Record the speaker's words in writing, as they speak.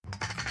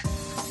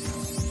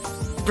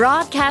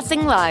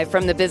Broadcasting live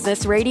from the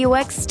Business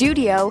RadioX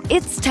studio,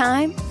 it's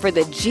time for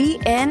the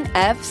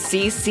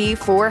GNFCC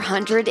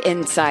 400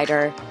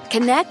 Insider.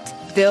 Connect,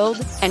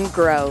 build, and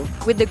grow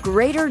with the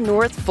Greater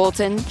North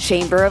Fulton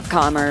Chamber of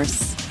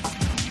Commerce.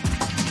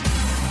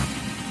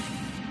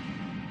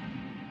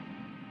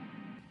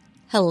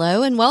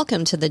 Hello and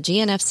welcome to the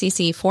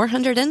GNFCC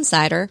 400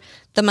 Insider,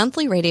 the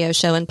monthly radio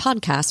show and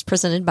podcast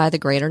presented by the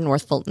Greater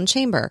North Fulton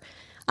Chamber.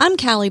 I'm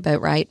Kali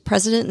Boatright,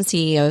 President and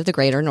CEO of the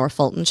Greater North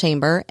Fulton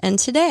Chamber, and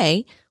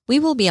today we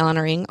will be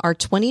honoring our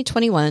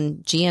 2021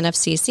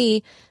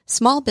 GNFCC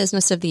Small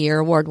Business of the Year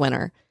Award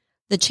winner.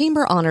 The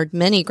Chamber honored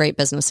many great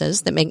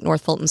businesses that make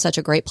North Fulton such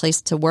a great place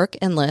to work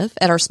and live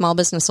at our Small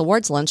Business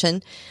Awards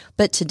luncheon,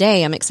 but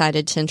today I'm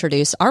excited to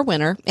introduce our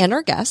winner and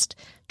our guest,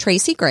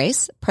 Tracey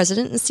Grace,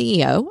 President and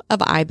CEO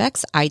of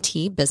IBEX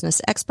IT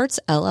Business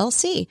Experts,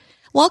 LLC.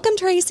 Welcome,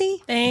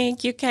 Tracey.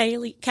 Thank you,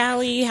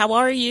 Kali. How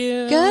are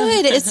you?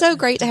 Good. It's so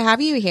great to have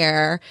you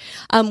here.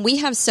 We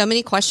have so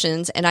many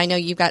questions, and I know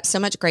you've got so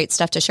much great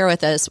stuff to share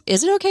with us.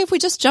 Is it okay if we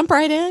just jump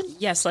right in?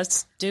 Yes,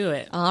 let's do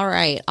it. All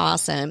right.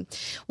 Awesome.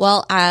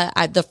 Well,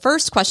 the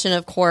first question,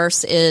 of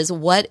course, is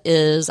what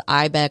is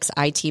IBEX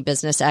IT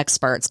Business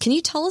Experts? Can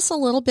you tell us a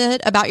little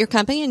bit about your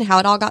company and how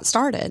it all got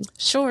started?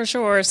 Sure.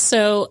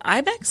 So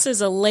IBEX is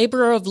a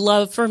labor of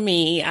love for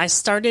me. I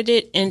started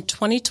it in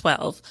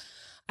 2012.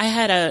 I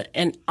had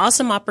an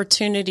awesome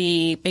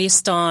opportunity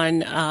based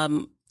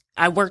on,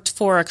 I worked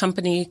for a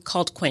company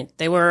called Quint.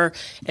 They were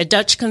a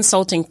Dutch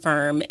consulting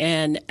firm.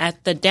 And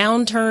at the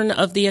downturn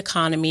of the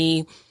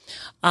economy,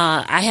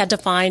 I had to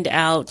find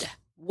out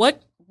what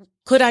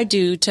could I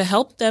do to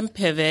help them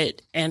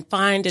pivot and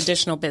find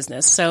additional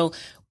business. So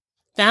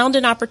found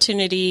an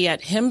opportunity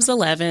at HIMSS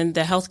 11,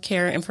 the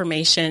Healthcare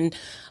Information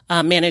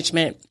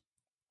Management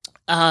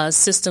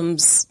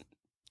Systems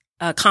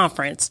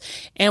conference,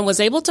 and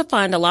was able to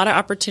find a lot of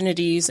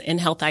opportunities in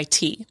health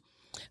IT.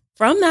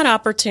 From that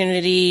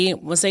opportunity,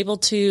 was able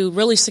to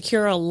really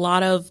secure a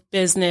lot of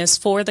business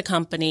for the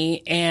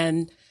company.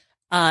 And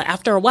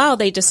after a while,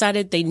 they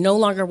decided they no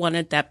longer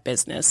wanted that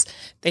business.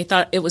 They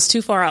thought it was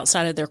too far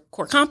outside of their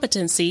core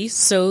competency,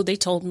 so they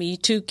told me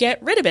to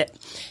get rid of it.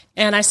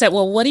 And I said,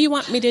 well, what do you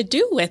want me to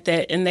do with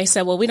it? And they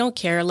said, well, we don't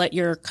care. Let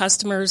your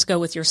customers go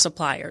with your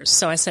suppliers.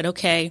 So I said,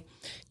 okay,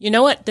 you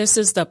know what? This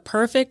is the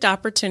perfect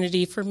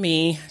opportunity for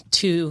me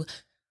to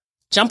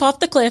jump off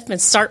the cliff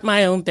and start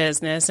my own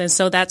business. And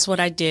so that's what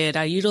I did.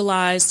 I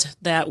utilized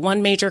that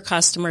one major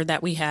customer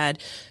that we had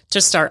to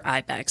start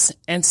IBEX.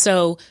 And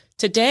so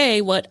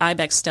today, what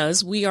IBEX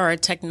does, we are a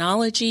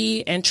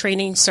technology and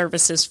training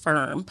services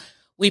firm.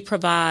 We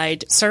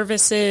provide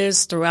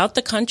services throughout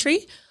the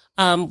country.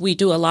 We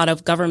do a lot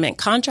of government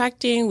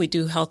contracting. We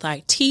do health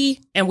IT,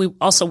 and we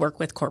also work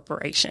with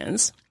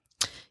corporations.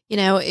 You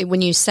know,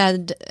 when you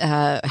said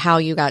how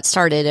you got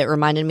started, it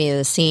reminded me of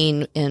the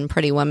scene in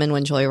Pretty Woman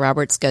when Julia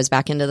Roberts goes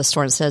back into the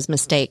store and says,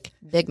 mistake,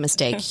 big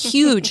mistake,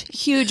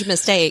 huge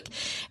mistake.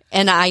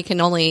 And I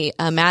can only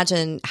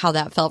imagine how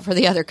that felt for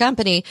the other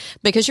company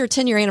because your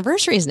 10-year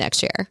anniversary is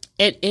next year.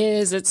 It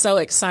is. It's so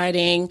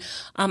exciting.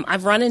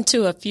 I've run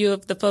into a few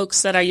of the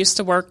folks that I used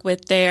to work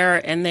with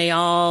there, and they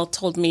all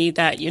told me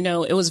that, you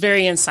know, it was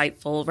very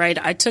insightful, right?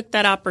 I took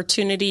that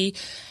opportunity.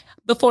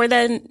 Before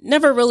then,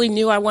 never really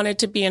knew I wanted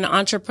to be an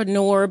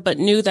entrepreneur, but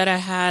knew that I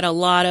had a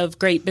lot of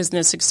great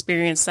business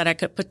experience that I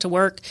could put to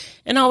work,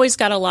 and always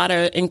got a lot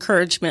of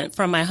encouragement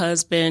from my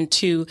husband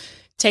to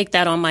take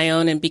that on my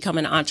own and become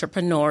an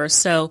entrepreneur.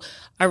 So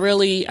I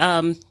really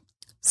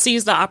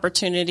seized the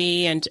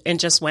opportunity and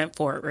just went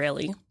for it,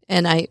 really.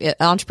 And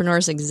entrepreneur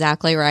is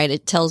exactly right.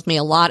 It tells me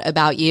a lot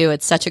about you.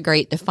 It's such a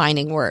great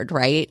defining word,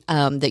 right?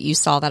 That you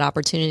saw that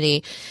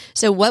opportunity.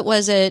 So what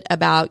was it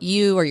about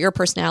you or your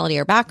personality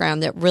or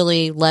background that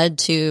really led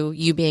to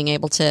you being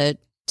able to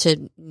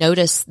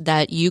notice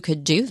that you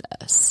could do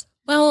this?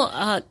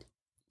 Well,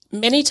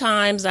 many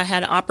times I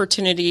had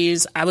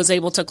opportunities. I was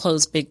able to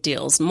close big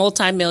deals,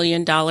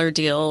 multi-million-dollar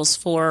deals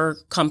for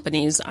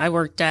companies. I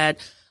worked at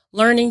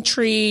Learning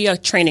Tree, a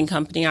training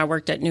company. I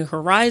worked at New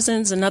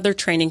Horizons, another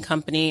training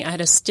company. I had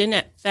a stint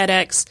at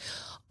FedEx.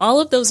 All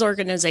of those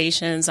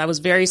organizations, I was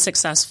very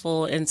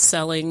successful in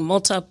selling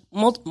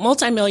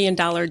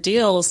multi-million-dollar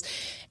deals.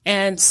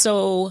 And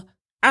so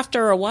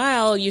after a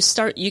while, you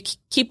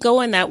keep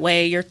going that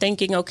way. You're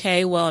thinking,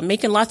 okay, well, I'm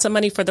making lots of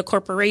money for the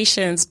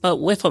corporations, but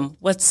with them,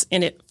 what's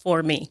in it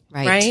for me,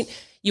 right?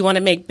 You want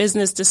to make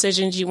business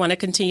decisions. You want to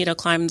continue to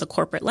climb the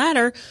corporate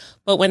ladder.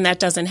 But when that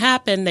doesn't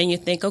happen, then you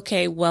think,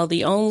 okay, well,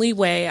 the only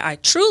way I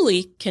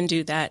truly can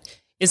do that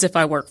is if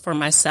I work for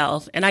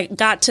myself. And I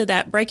got to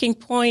that breaking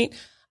point,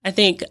 I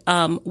think,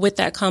 with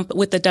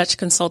the Dutch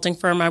consulting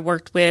firm I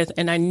worked with,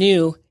 and I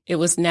knew it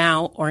was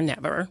now or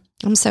never.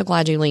 I'm so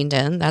glad you leaned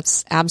in.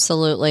 That's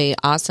absolutely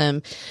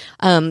awesome.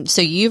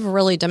 So you've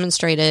really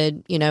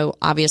demonstrated, you know,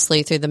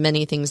 obviously through the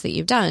many things that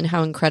you've done,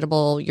 how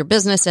incredible your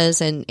business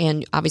is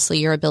and obviously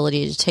your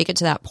ability to take it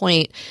to that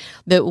point.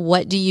 But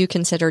what do you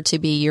consider to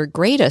be your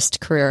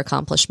greatest career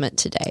accomplishment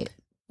to date?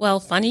 Well,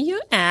 funny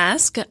you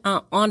ask.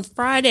 On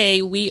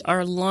Friday, we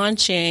are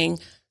launching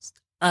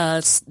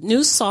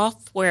new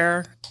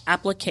software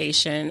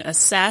application, a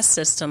SaaS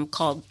system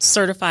called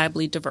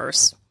Certifiably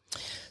Diverse.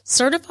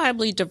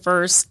 Certifiably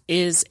Diverse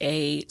is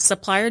a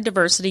supplier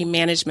diversity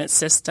management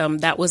system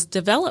that was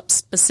developed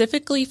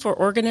specifically for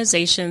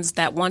organizations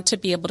that want to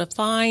be able to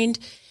find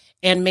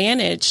and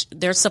manage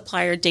their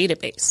supplier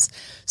database.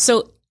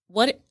 So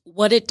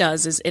what it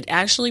does is it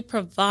actually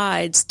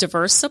provides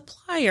diverse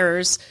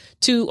suppliers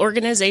to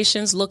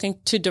organizations looking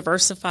to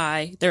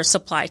diversify their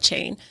supply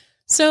chain.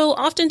 So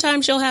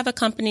oftentimes you'll have a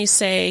company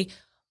say,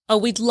 oh,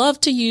 we'd love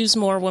to use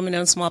more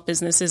women-owned small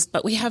businesses,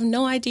 but we have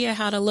no idea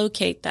how to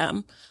locate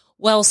them.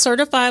 Well,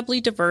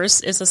 Certifiably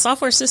Diverse is a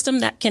software system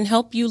that can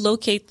help you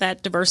locate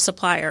that diverse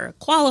supplier,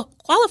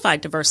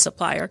 qualified diverse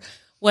supplier,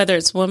 whether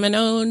it's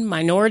women-owned,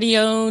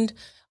 minority-owned,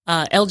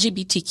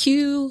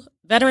 LGBTQ,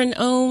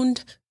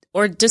 veteran-owned,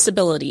 or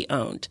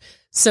disability-owned.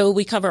 So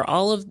we cover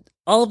all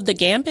of the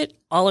gambit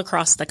all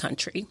across the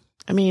country.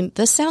 I mean,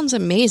 this sounds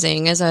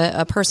amazing. As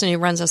a person who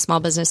runs a small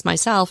business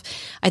myself,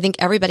 I think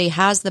everybody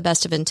has the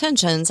best of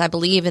intentions. I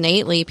believe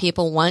innately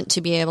people want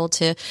to be able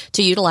to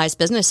utilize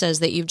businesses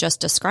that you've just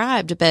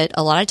described, but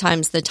a lot of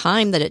times the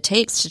time that it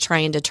takes to try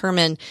and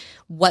determine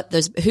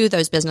who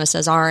those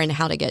businesses are and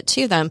how to get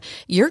to them,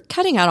 you're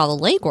cutting out all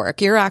the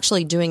legwork. You're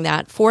actually doing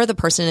that for the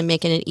person and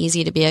making it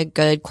easy to be a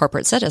good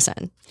corporate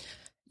citizen.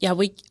 Yeah,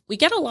 we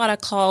get a lot of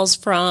calls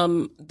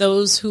from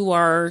those who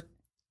are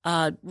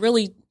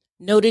really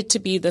noted to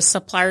be the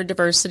supplier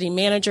diversity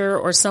manager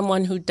or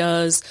someone who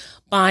does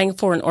buying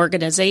for an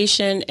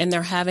organization and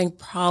they're having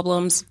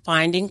problems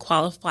finding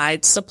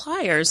qualified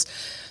suppliers.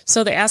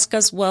 So they ask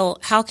us, well,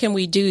 how can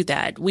we do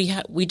that?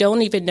 We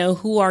don't even know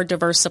who our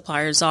diverse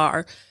suppliers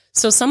are.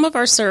 So some of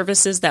our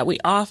services that we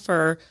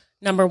offer,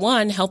 number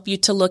one, help you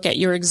to look at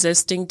your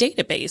existing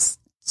database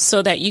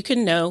so that you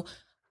can know,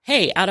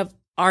 hey, out of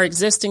our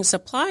existing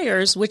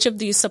suppliers, which of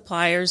these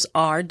suppliers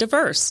are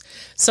diverse?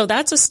 So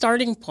that's a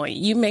starting point.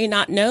 You may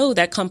not know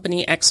that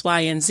company X,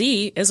 Y, and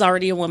Z is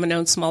already a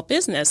woman-owned small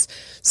business.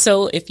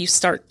 So if you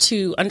start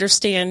to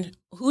understand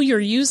who you're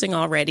using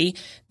already,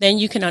 then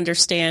you can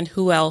understand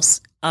who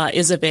else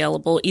is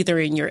available either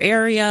in your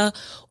area,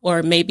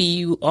 or maybe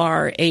you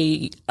are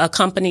a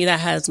company that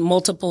has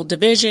multiple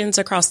divisions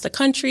across the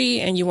country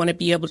and you want to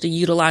be able to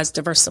utilize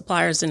diverse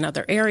suppliers in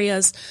other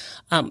areas.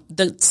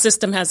 The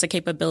system has the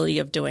capability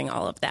of doing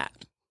all of that.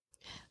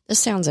 This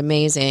sounds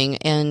amazing,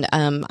 and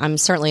I'm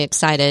certainly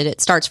excited.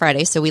 It starts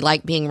Friday, so we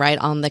like being right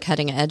on the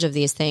cutting edge of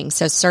these things.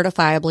 So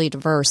Certifiably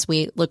Diverse,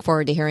 we look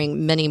forward to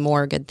hearing many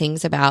more good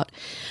things about.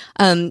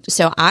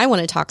 So I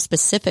want to talk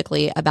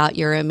specifically about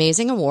your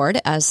amazing award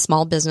as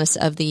Small Business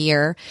of the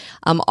Year.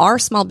 Our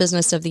Small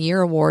Business of the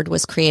Year award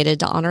was created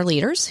to honor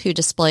leaders who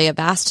display a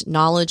vast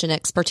knowledge and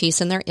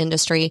expertise in their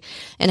industry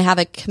and have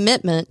a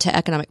commitment to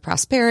economic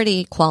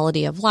prosperity,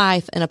 quality of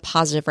life, and a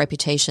positive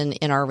reputation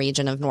in our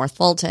region of North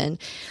Fulton.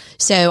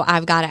 So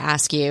I've got to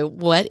ask you,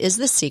 what is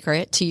the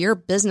secret to your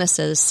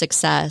business's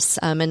success,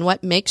 and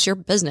what makes your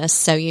business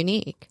so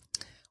unique?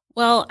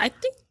 Well, I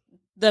think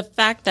the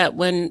fact that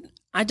when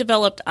I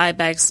developed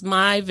IBEX,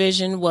 my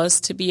vision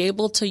was to be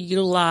able to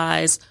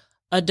utilize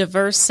a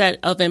diverse set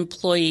of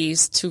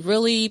employees to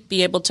really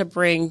be able to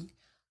bring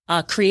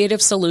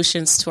creative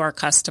solutions to our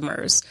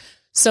customers.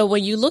 So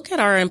when you look at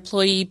our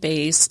employee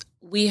base,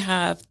 we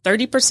have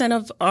 30%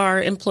 of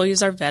our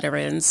employees are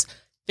veterans,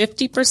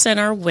 50%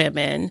 are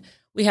women.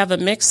 We have a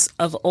mix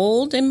of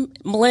old and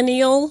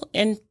millennial,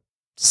 and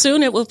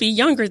soon it will be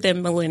younger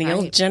than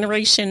millennial. Right.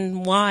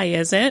 Generation Y,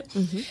 is it?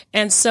 Mm-hmm.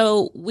 And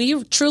so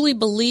we truly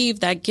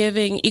believe that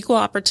giving equal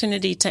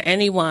opportunity to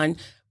anyone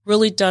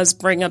really does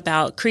bring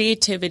about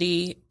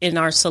creativity in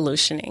our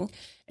solutioning.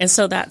 And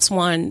so that's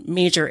one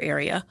major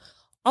area.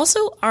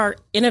 Also, our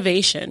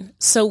innovation.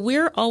 So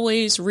we're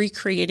always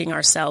recreating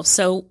ourselves.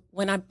 So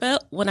when I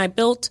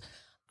built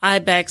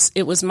IBEX,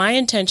 it was my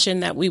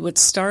intention that we would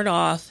start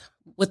off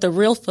with a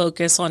real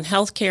focus on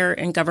healthcare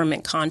and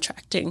government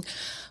contracting.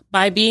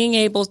 By being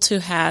able to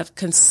have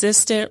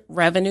consistent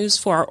revenues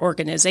for our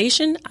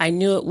organization, I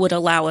knew it would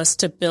allow us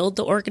to build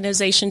the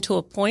organization to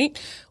a point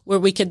where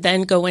we could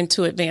then go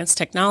into advanced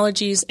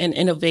technologies and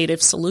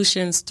innovative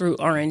solutions through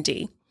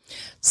R&D.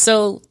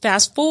 So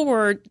fast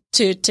forward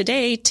to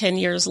today, 10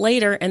 years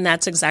later, and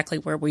that's exactly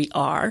where we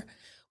are.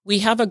 We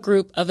have a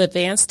group of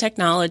advanced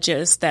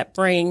technologists that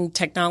bring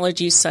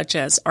technologies such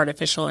as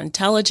artificial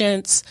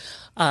intelligence,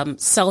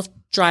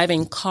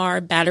 self-driving car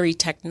battery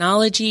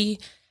technology,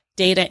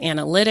 data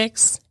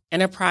analytics,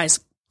 enterprise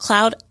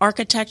cloud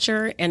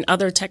architecture, and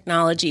other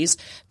technologies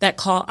that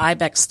call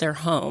IBEX their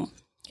home.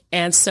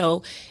 And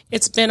so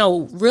it's been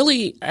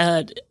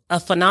a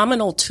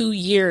phenomenal 2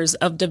 years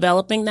of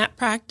developing that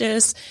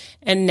practice.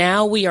 And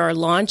now we are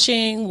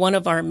launching one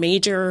of our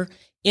major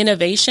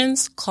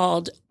innovations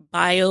called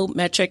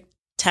biometric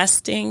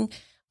testing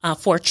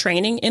for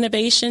training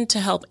innovation to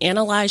help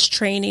analyze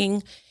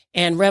training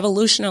and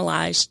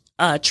revolutionize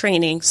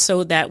training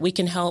so that we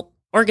can help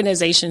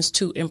organizations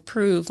to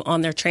improve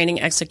on their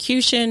training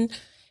execution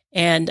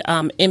and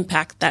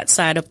impact that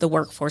side of the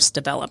workforce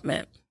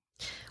development.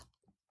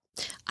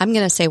 I'm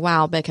going to say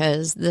wow,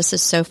 because this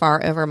is so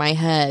far over my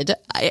head.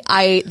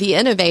 The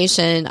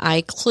innovation,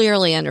 I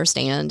clearly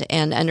understand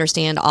and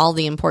understand all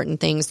the important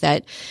things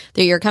that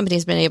your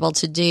company's been able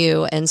to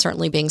do, and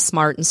certainly being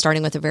smart and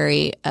starting with a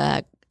very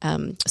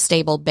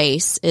stable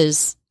base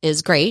is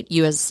great.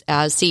 You as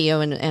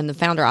CEO and the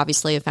founder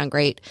obviously have found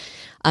great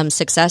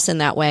success in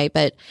that way.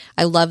 But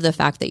I love the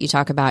fact that you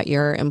talk about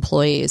your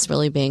employees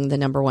really being the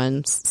number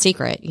one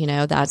secret.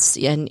 That's,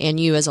 and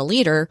you as a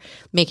leader,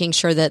 making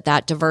sure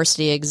that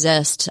diversity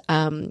exists,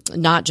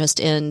 not just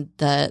in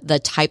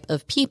the type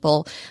of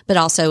people, but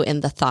also in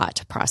the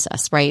thought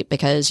process, right?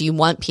 Because you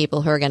want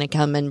people who are going to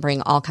come and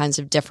bring all kinds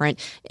of different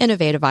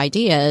innovative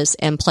ideas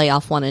and play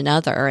off one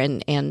another.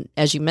 And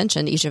as you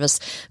mentioned, each of us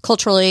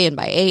culturally and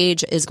by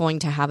age is going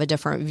to have a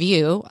different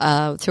view,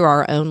 through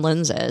our own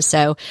lenses.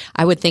 So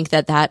I would think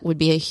that would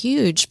be a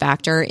huge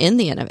factor in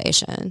the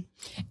innovation.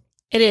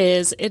 It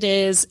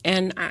is.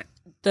 And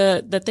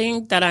the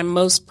thing that I'm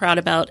most proud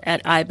about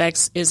at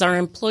IBEX is our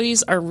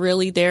employees are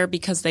really there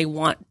because they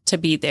want to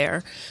be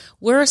there.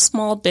 We're a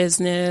small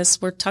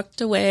business. We're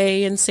tucked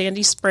away in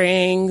Sandy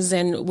Springs,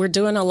 and we're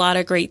doing a lot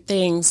of great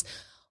things.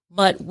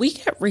 But we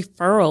get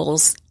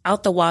referrals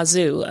out the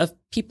wazoo of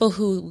people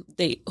who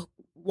they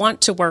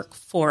want to work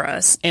for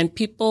us, and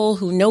people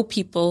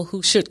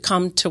who should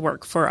come to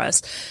work for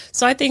us.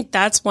 So I think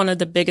that's one of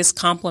the biggest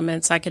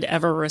compliments I could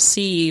ever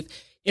receive,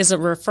 is a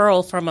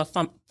referral from a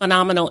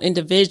phenomenal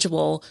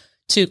individual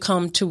to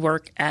come to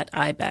work at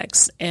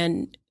IBEX.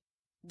 And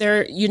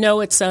there,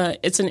 it's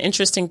an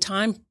interesting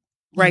time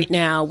right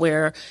now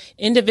where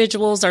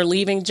individuals are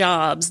leaving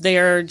jobs,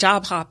 they're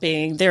job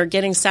hopping, they're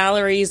getting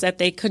salaries that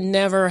they could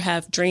never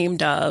have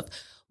dreamed of.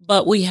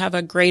 But we have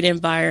a great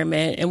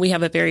environment, and we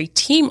have a very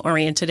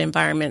team-oriented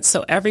environment.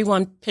 So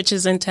everyone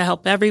pitches in to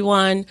help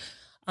everyone.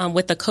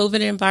 With the COVID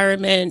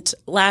environment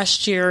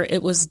last year,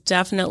 it was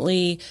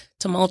definitely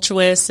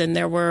tumultuous, and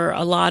there were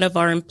a lot of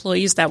our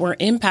employees that were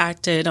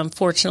impacted,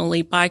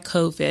 unfortunately, by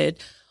COVID.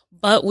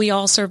 But we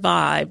all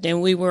survived,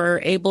 and we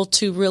were able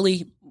to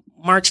really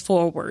march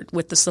forward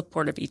with the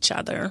support of each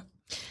other.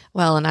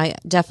 Well, and I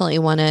definitely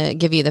want to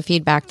give you the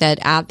feedback that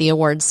at the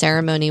awards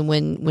ceremony,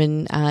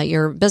 when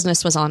your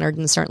business was honored,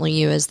 and certainly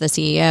you as the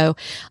CEO,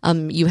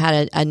 you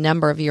had a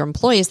number of your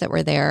employees that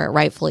were there,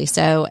 rightfully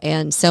so,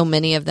 and so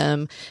many of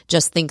them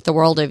just think the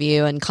world of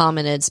you, and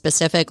commented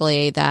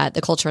specifically that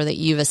the culture that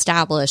you've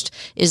established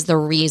is the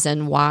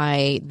reason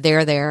why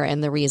they're there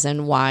and the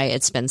reason why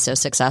it's been so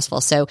successful.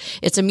 So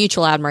it's a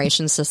mutual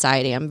admiration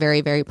society. I'm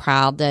very, very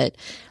proud that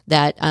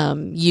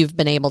you've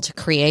been able to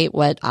create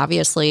what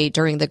obviously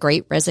during the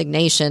Great Resignation,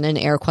 in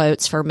air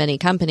quotes, for many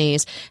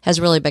companies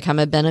has really become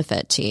a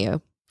benefit to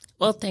you.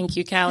 Well, thank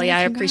you, Kali.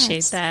 I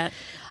appreciate that.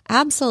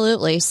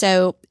 Absolutely.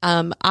 So,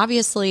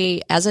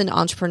 obviously, as an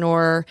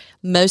entrepreneur,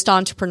 most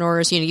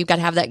entrepreneurs, you've got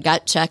to have that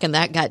gut check and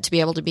that gut to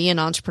be able to be an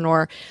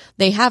entrepreneur.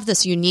 They have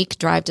this unique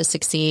drive to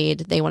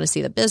succeed. They want to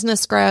see the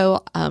business grow,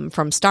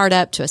 from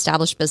startup to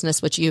established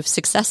business, which you've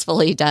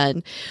successfully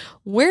done.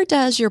 Where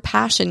does your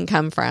passion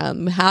come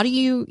from? How do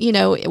you,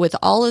 with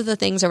all of the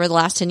things over the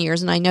last 10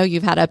 years, and I know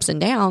you've had ups and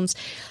downs,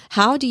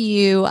 how do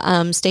you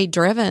stay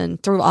driven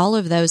through all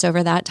of those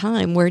over that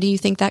time? Where do you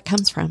think that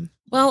comes from?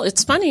 Well,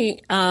 it's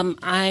funny.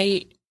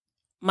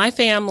 My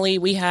family,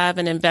 we have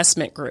an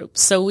investment group.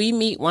 So we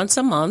meet once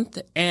a month,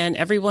 and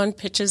everyone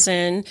pitches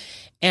in.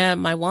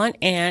 And my one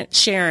aunt,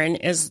 Sharon,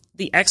 is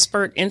the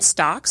expert in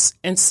stocks.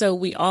 And so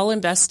we all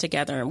invest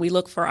together, and we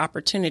look for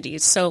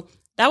opportunities. So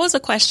that was a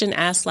question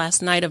asked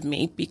last night of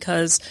me,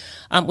 because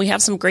we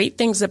have some great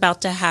things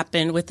about to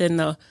happen within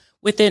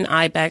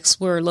IBEX.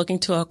 We're looking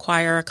to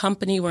acquire a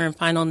company. We're in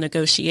final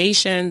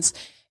negotiations.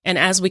 And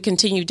as we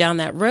continue down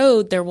that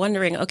road, they're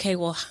wondering, okay,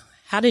 well,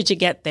 how did you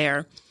get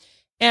there?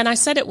 And I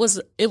said it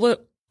was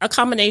a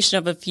combination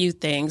of a few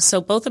things. So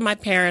both of my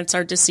parents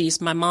are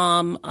deceased. My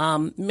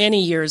mom,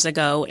 many years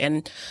ago.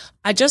 And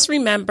I just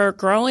remember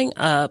growing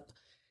up,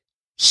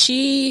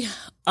 she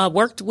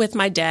worked with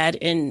my dad,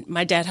 and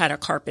my dad had a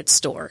carpet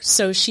store.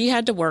 So she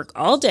had to work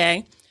all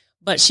day,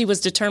 but she was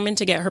determined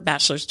to get her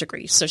bachelor's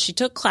degree. So she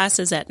took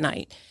classes at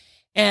night.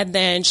 And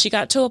then she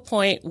got to a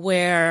point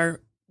where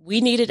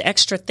we needed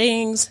extra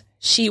things.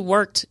 She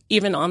worked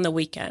even on the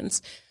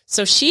weekends.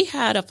 So she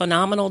had a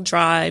phenomenal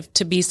drive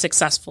to be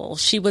successful.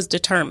 She was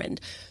determined.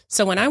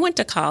 So when I went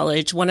to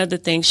college, one of the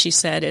things she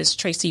said is,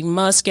 Tracey, you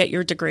must get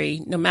your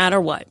degree no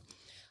matter what.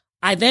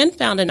 I then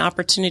found an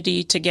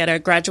opportunity to get a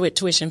graduate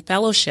tuition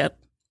fellowship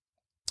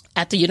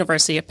at the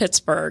University of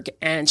Pittsburgh.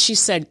 And she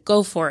said,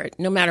 go for it.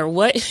 No matter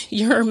what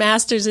your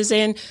master's is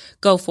in,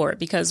 go for it.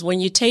 Because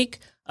when you take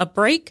a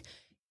break,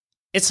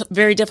 it's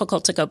very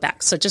difficult to go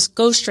back. So just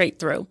go straight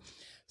through.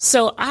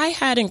 So I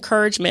had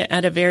encouragement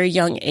at a very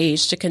young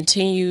age to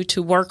continue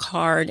to work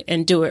hard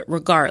and do it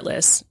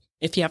regardless.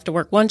 if you have to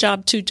work 1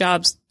 job, 2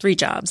 jobs, 3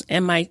 jobs.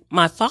 And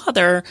my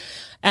father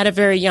at a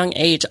very young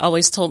age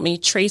always told me,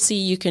 Tracey,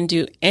 you can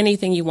do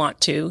anything you want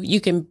to.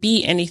 You can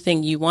be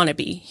anything you want to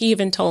be. He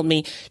even told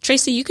me,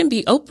 Tracey, you can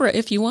be Oprah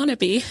if you want to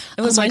be.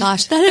 It was oh my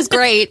gosh, that is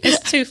great.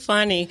 It's too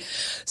funny.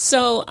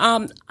 So,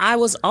 I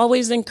was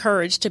always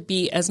encouraged to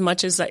be as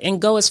much as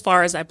and go as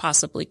far as I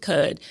possibly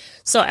could.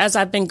 So as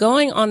I've been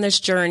going on this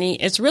journey,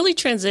 it's really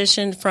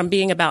transitioned from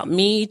being about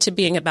me to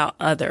being about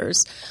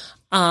others.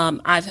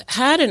 I've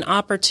had an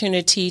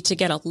opportunity to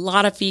get a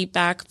lot of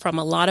feedback from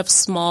a lot of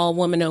small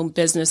woman-owned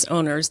business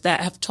owners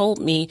that have told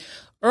me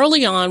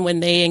early on when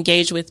they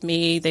engaged with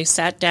me, they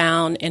sat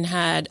down and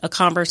had a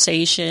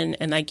conversation,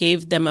 and I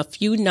gave them a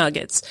few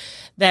nuggets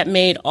that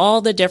made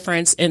all the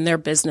difference in their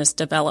business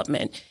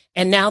development.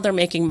 And now they're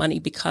making money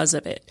because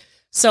of it.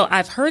 So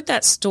I've heard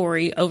that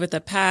story over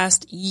the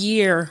past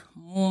year,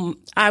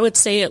 I would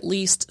say at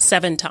least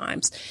 7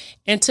 times.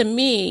 And to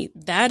me,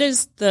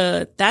 that's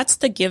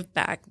the give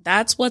back.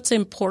 That's what's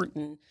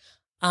important.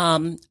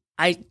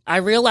 I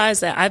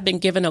realized that I've been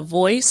given a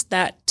voice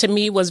that to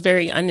me was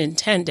very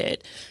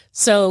unintended.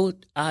 So,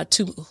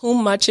 to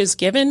whom much is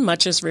given,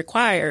 much is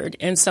required.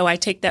 And so I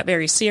take that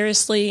very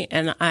seriously,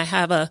 and I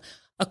have a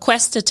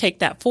quest to take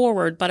that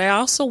forward. But I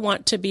also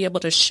want to be able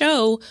to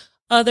show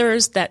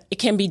others that it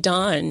can be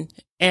done.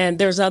 And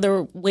there's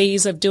other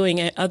ways of doing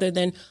it other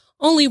than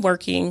only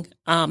working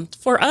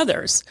for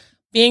others.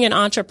 Being an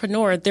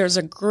entrepreneur, there's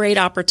a great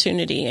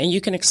opportunity, and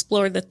you can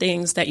explore the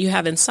things that you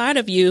have inside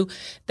of you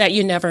that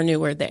you never knew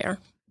were there.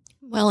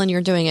 Well, and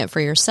you're doing it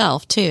for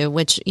yourself too,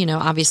 which,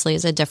 obviously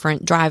is a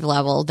different drive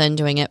level than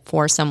doing it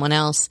for someone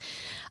else.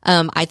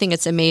 I think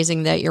it's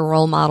amazing that your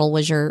role model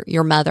was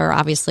your mother.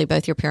 Obviously,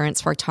 both your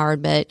parents worked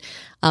hard, but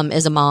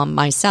as a mom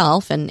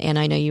myself, and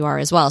I know you are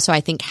as well. So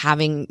I think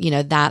having,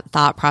 that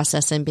thought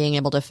process and being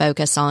able to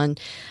focus on,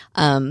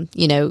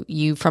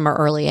 you from an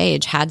early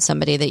age had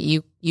somebody that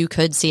you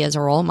could see as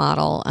a role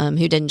model,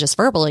 who didn't just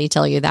verbally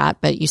tell you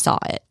that, but you saw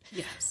it.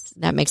 Yes.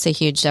 That makes a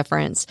huge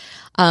difference.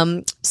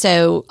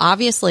 So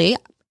obviously,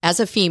 as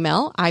a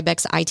female,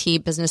 IBEX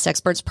IT Business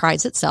Experts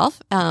prides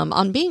itself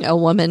on being a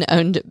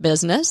woman-owned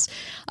business.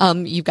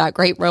 You've got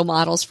great role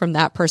models from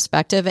that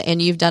perspective,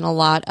 and you've done a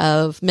lot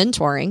of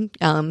mentoring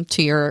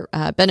to your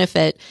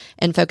benefit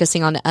and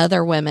focusing on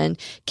other women.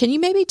 Can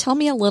you maybe tell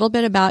me a little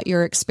bit about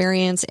your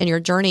experience and your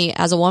journey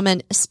as a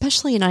woman,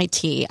 especially in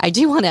IT? I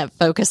do want to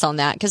focus on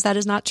that because that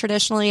is not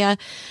traditionally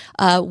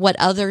what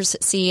others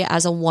see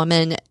as a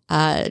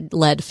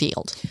woman-led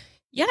field.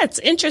 Yeah, it's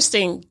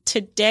interesting.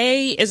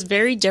 Today is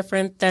very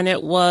different than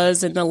it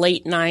was in the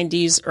late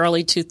 90s,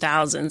 early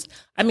 2000s.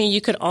 I mean, you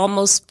could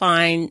almost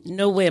find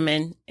no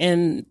women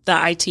in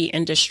the IT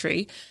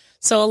industry.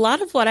 So a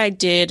lot of what I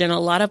did and a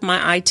lot of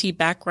my IT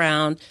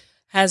background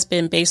has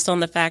been based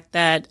on the fact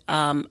that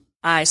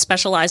I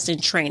specialized in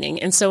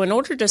training. And so in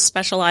order to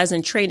specialize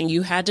in training,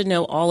 you had to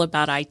know all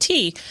about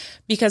IT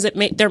because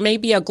there may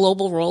be a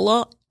global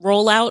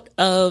rollout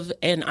of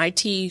an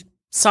IT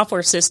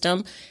software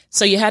system.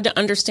 So you had to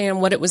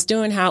understand what it was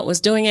doing, how it was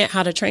doing it,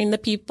 how to train the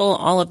people,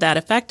 all of that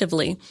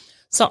effectively.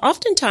 So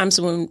oftentimes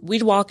when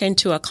we'd walk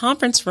into a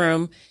conference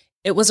room,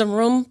 it was a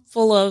room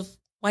full of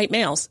white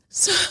males.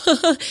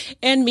 So,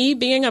 and me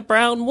being a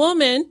brown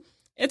woman,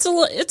 it's a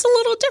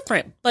little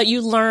different, but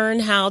you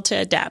learn how to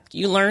adapt.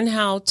 You learn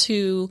how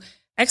to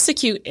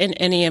execute in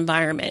any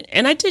environment.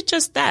 And I did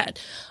just that.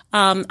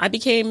 I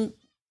became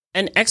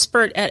an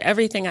expert at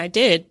everything I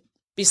did.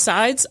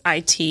 Besides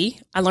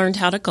IT, I learned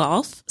how to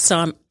golf.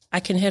 So I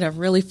can hit a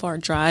really far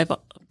drive,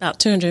 about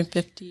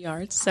 250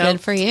 yards. So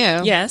good for you.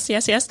 Yes.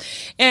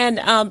 And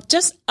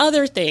just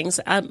other things.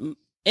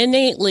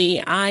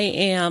 Innately, I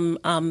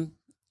am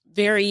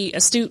very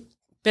astute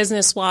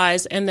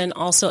business-wise and then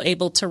also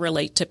able to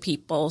relate to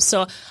people.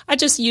 So I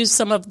just use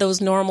some of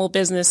those normal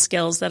business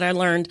skills that I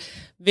learned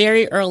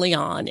very early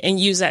on and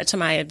use that to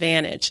my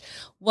advantage.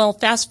 Well,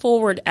 fast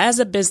forward as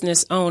a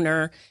business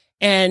owner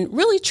and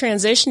really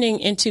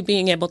transitioning into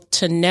being able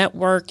to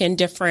network in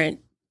different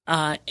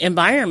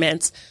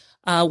environments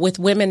with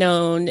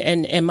women-owned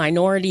and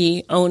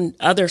minority-owned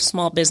other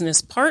small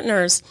business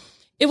partners,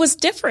 it was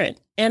different.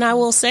 And I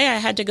will say I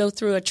had to go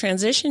through a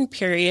transition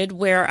period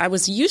where I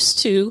was used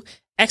to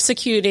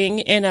executing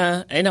in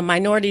a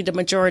minority to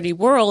majority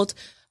world.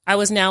 I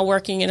was now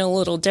working in a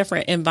little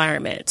different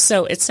environment.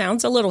 So it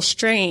sounds a little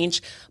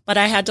strange, but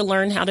I had to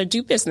learn how to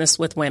do business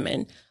with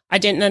women. I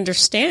didn't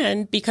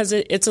understand because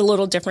it's a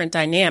little different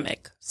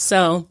dynamic.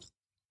 So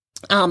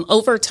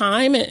over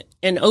time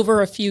and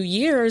over a few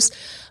years,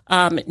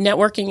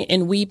 networking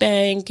in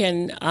WeBank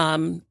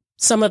and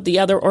some of the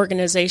other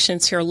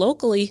organizations here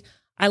locally,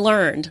 I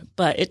learned,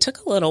 but it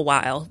took a little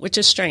while, which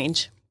is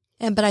strange.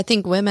 But I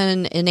think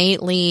women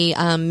innately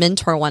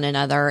mentor one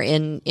another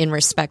in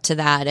respect to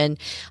that. And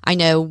I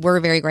know we're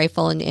very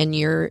grateful and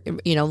you're,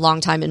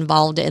 long time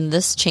involved in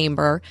this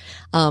chamber.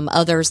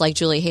 Others like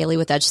Julie Haley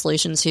with Edge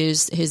Solutions,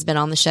 who's been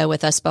on the show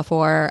with us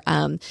before.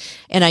 And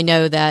I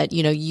know that,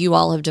 you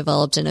all have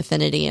developed an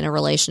affinity and a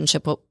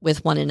relationship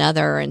with one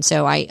another. And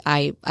so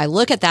I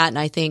look at that and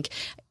I think,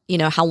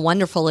 how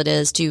wonderful it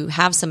is to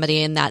have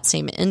somebody in that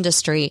same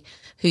industry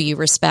who you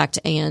respect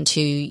and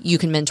who you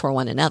can mentor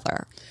one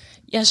another.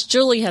 Yes,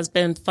 Julie has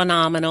been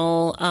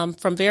phenomenal.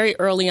 From very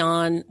early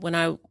on, when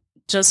I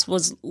just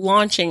was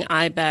launching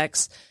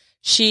IBEX,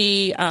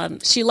 she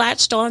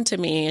latched on to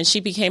me and she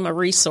became a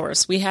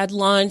resource. We had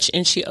lunch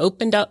and she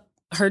opened up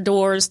her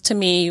doors to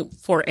me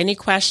for any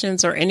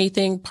questions or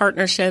anything,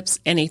 partnerships,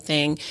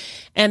 anything.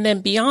 And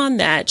then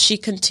beyond that, she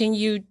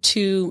continued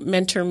to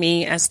mentor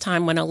me as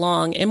time went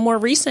along. And more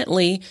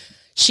recently,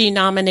 she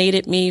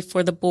nominated me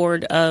for the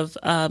board of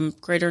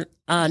Greater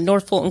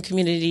North Fulton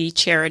Community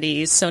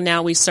Charities. So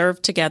now we serve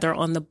together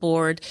on the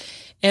board.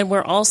 And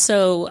we're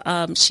also,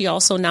 she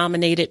also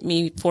nominated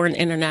me for an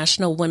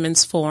International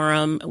Women's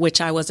Forum,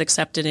 which I was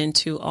accepted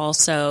into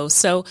also.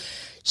 So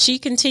she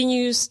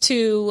continues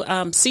to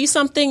see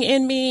something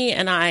in me,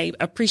 and I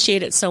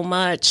appreciate it so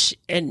much.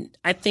 And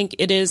I think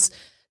it is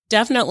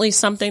definitely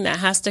something that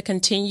has to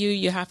continue.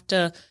 You have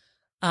to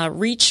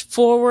reach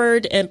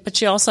forward,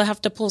 but you also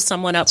have to pull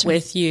someone up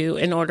with you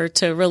in order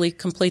to really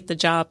complete the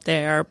job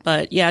there.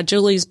 But yeah,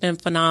 Julie's been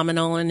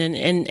phenomenal and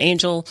an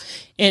angel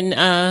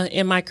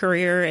in my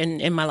career and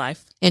in my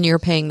life. And you're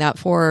paying that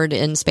forward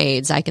in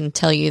spades. I can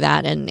tell you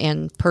that,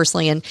 and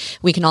personally, and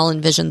we can all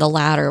envision the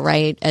ladder,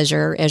 right? As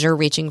you're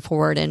reaching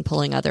forward and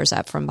pulling others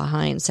up from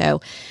behind. So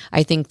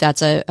I think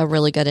that's a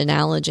really good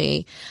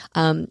analogy.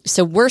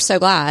 So we're so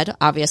glad,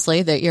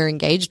 obviously, that you're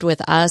engaged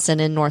with us and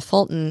in North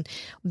Fulton.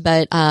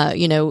 But,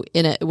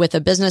 with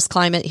a business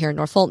climate here in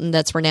North Fulton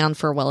that's renowned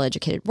for a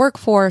well-educated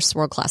workforce,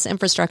 world-class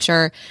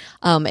infrastructure,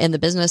 and the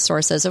business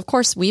sources, of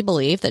course, we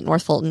believe that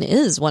North Fulton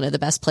is one of the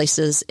best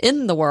places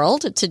in the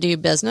world to do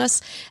business.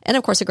 And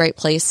of course, a great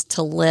place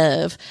to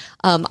live.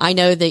 I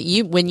know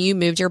that when you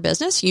moved your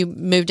business, you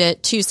moved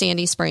it to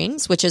Sandy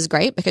Springs, which is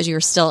great because you're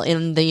still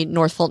in the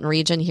North Fulton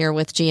region here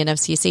with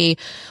GNFCC.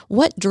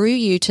 What drew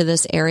you to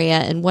this area,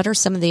 and what are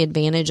some of the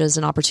advantages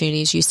and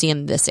opportunities you see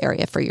in this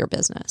area for your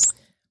business?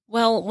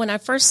 Well, when I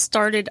first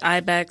started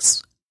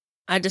IBEX,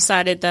 I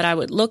decided that I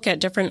would look at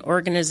different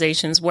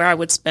organizations where I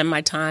would spend my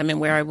time and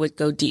where I would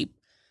go deep.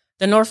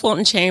 The North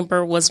Fulton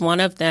Chamber was one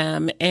of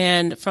them.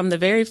 And from the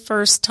very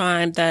first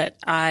time that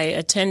I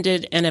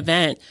attended an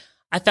event,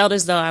 I felt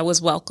as though I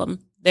was welcome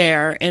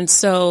there. And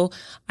so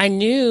I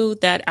knew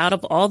that out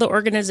of all the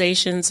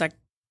organizations I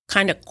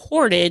kind of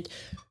courted,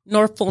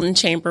 North Fulton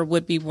Chamber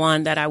would be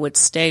one that I would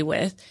stay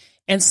with.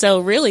 And so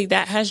really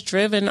that has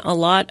driven a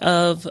lot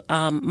of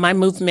my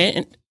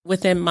movement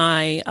within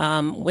my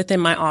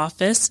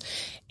office.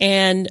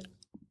 And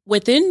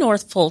within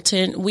North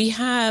Fulton, we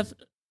have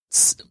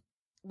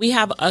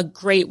a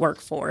great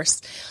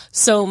workforce.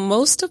 So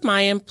most of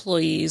my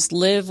employees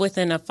live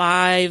within a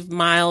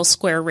 5-mile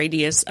square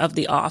radius of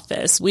the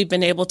office. We've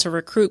been able to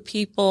recruit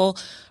people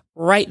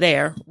right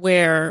there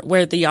where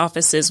the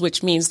office is,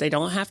 which means they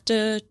don't have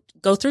to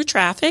go through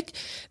traffic.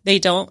 They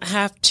don't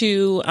have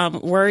to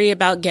worry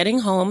about getting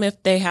home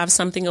if they have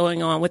something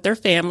going on with their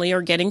family,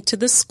 or getting to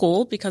the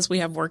school, because we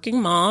have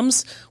working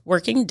moms,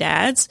 working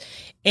dads.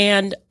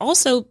 And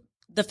also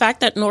the fact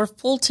that North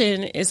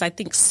Fulton is, I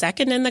think,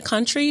 second in the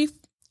country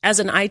as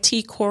an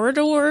IT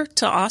corridor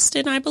to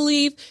Austin, I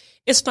believe,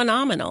 is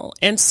phenomenal.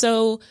 And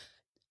so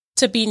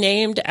to be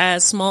named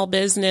as Small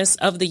Business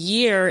of the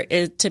Year,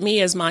 to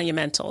me, is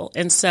monumental.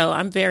 And so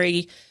I'm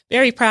very,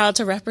 very proud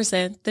to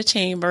represent the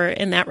Chamber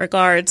in that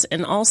regards,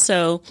 and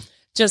also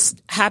just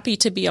happy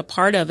to be a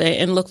part of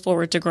it and look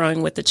forward to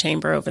growing with the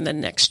Chamber over the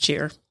next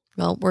year.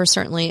 Well, we're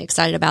certainly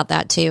excited about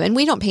that too. And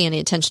we don't pay any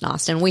attention to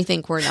Austin. We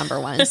think we're number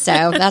one.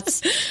 So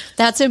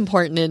that's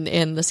important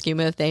in the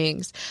scheme of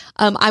things.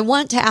 I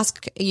want to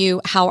ask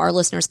you how our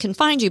listeners can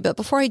find you. But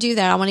before I do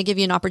that, I want to give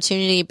you an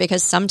opportunity,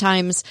 because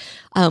sometimes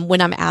when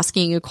I'm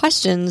asking you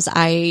questions,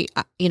 I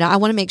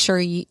want to make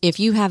sure if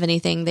you have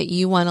anything that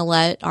you want to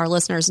let our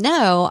listeners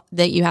know,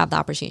 that you have the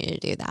opportunity to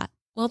do that.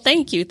 Well,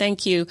 thank you.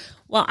 Thank you.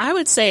 Well, I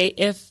would say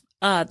if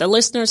the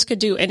listeners could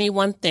do any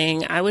one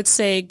thing, I would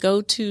say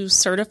go to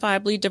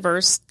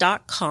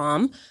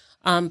certifiablydiverse.com.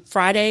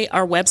 Friday,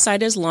 our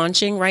website is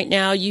launching. Right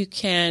now, you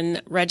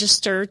can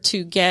register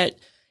to get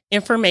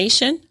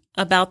information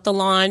about the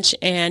launch,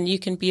 and you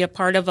can be a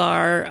part of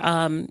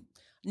our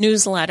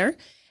newsletter.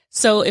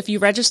 So if you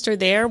register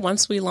there,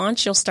 once we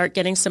launch, you'll start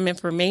getting some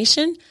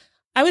information.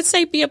 I would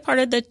say be a part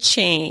of the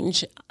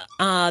change.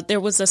 There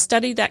was a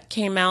study that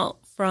came out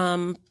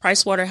from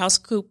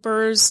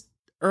PricewaterhouseCoopers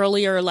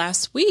earlier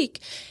last week.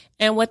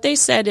 And what they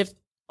said, if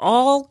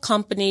all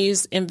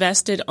companies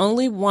invested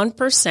only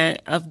 1%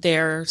 of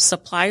their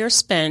supplier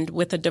spend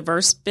with a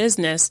diverse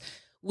business,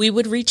 we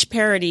would reach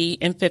parity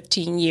in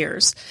 15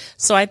 years.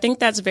 So I think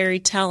that's very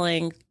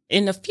telling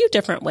in a few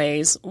different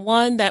ways.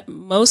 One, that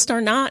most are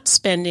not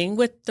spending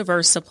with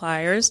diverse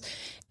suppliers.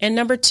 And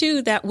number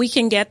two, that we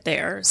can get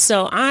there.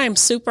 So I'm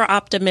super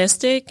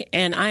optimistic,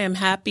 and I am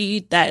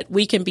happy that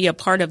we can be a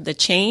part of the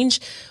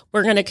change.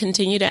 We're going to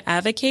continue to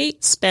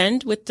advocate,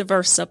 spend with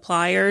diverse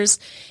suppliers.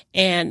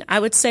 And I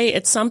would say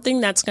it's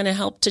something that's going to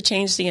help to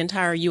change the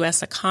entire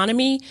U.S.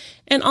 economy,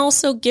 and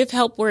also give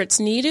help where it's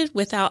needed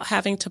without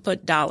having to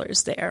put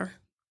dollars there.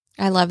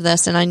 I love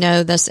this. And I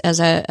know this as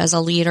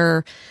a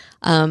leader,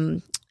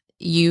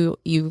 you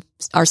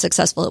are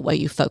successful at what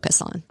you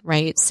focus on,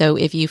 right? So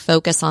if you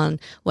focus on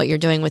what you're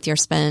doing with your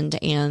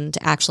spend and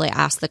actually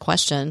ask the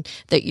question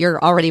that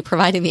you're already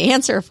providing the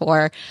answer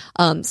for,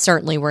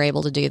 certainly we're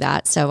able to do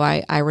that. So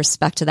I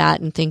respect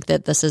that and think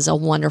that this is a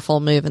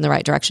wonderful move in the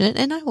right direction.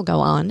 And I will go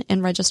on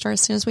and register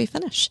as soon as we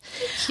finish.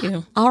 Thank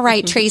you. All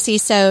right, Tracey.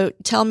 So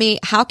tell me,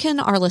 how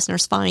can our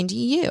listeners find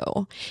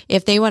you?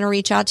 If they want to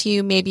reach out to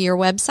you, maybe your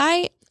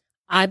website?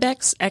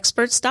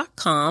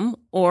 IBEXexperts.com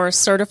or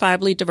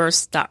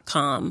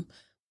certifiablydiverse.com.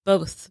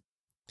 Both,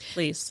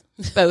 please.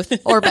 Both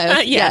or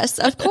both. Yes,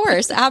 of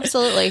course.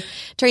 Absolutely.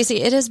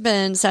 Tracey, it has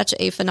been such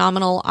a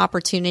phenomenal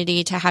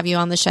opportunity to have you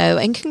on the show,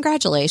 and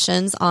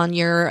congratulations on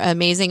your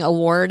amazing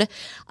award.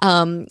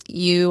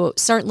 You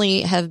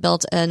certainly have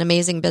built an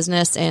amazing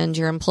business, and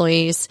your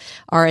employees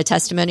are a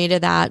testimony to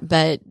that,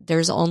 but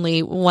there's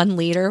only one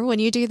leader when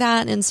you do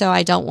that. And so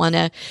I don't want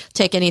to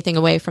take anything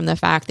away from the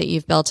fact that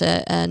you've built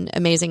an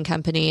amazing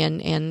company,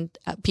 and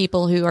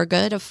people who are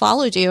good have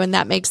followed you, and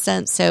that makes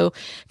sense. So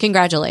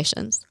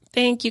congratulations.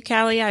 Thank you,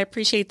 Kali. I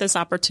appreciate this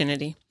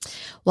opportunity.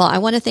 Well, I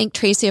want to thank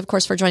Tracey, of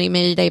course, for joining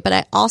me today, but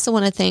I also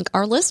want to thank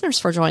our listeners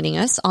for joining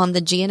us on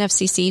the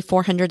GNFCC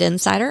 400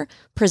 Insider,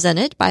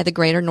 presented by the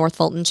Greater North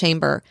Fulton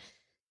Chamber.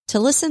 To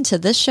listen to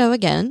this show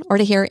again or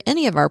to hear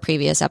any of our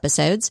previous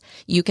episodes,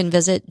 you can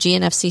visit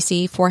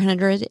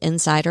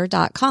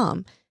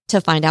GNFCC400insider.com. To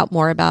find out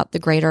more about the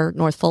Greater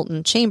North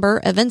Fulton Chamber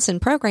events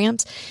and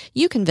programs,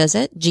 you can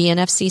visit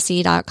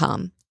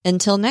GNFCC.com.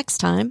 Until next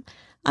time,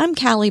 I'm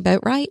Kali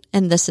Boatright,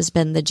 and this has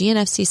been the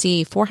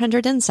GNFCC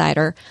 400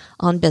 Insider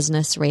on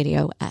Business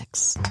Radio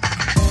X.